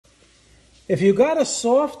If you got a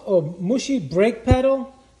soft or mushy brake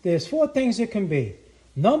pedal, there's 4 things it can be.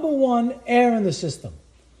 Number 1, air in the system.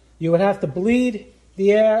 You would have to bleed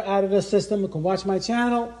the air out of the system. You can watch my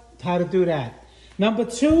channel, how to do that. Number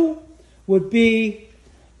 2 would be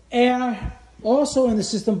air also in the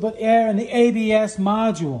system, but air in the ABS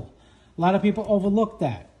module. A lot of people overlook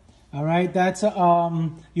that. All right, that's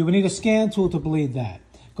you would need a scan tool to bleed that,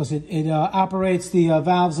 because it operates the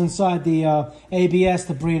valves inside the ABS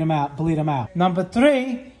to bleed them out. Number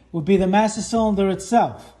 3 would be the master cylinder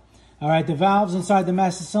itself. All right, the valves inside the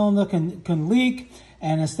master cylinder can leak,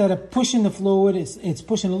 and instead of pushing the fluid, it's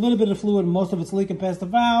pushing a little bit of fluid, and most of it's leaking past the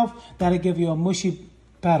valve. That'll give you a mushy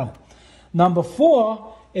pedal. Number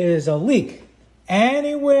 4 is a leak.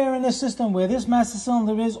 Anywhere in the system where this master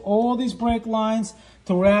cylinder is, all these brake lines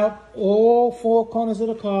throughout all 4 corners of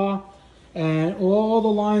the car, and all the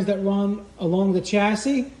lines that run along the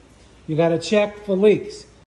chassis, you got to check for leaks.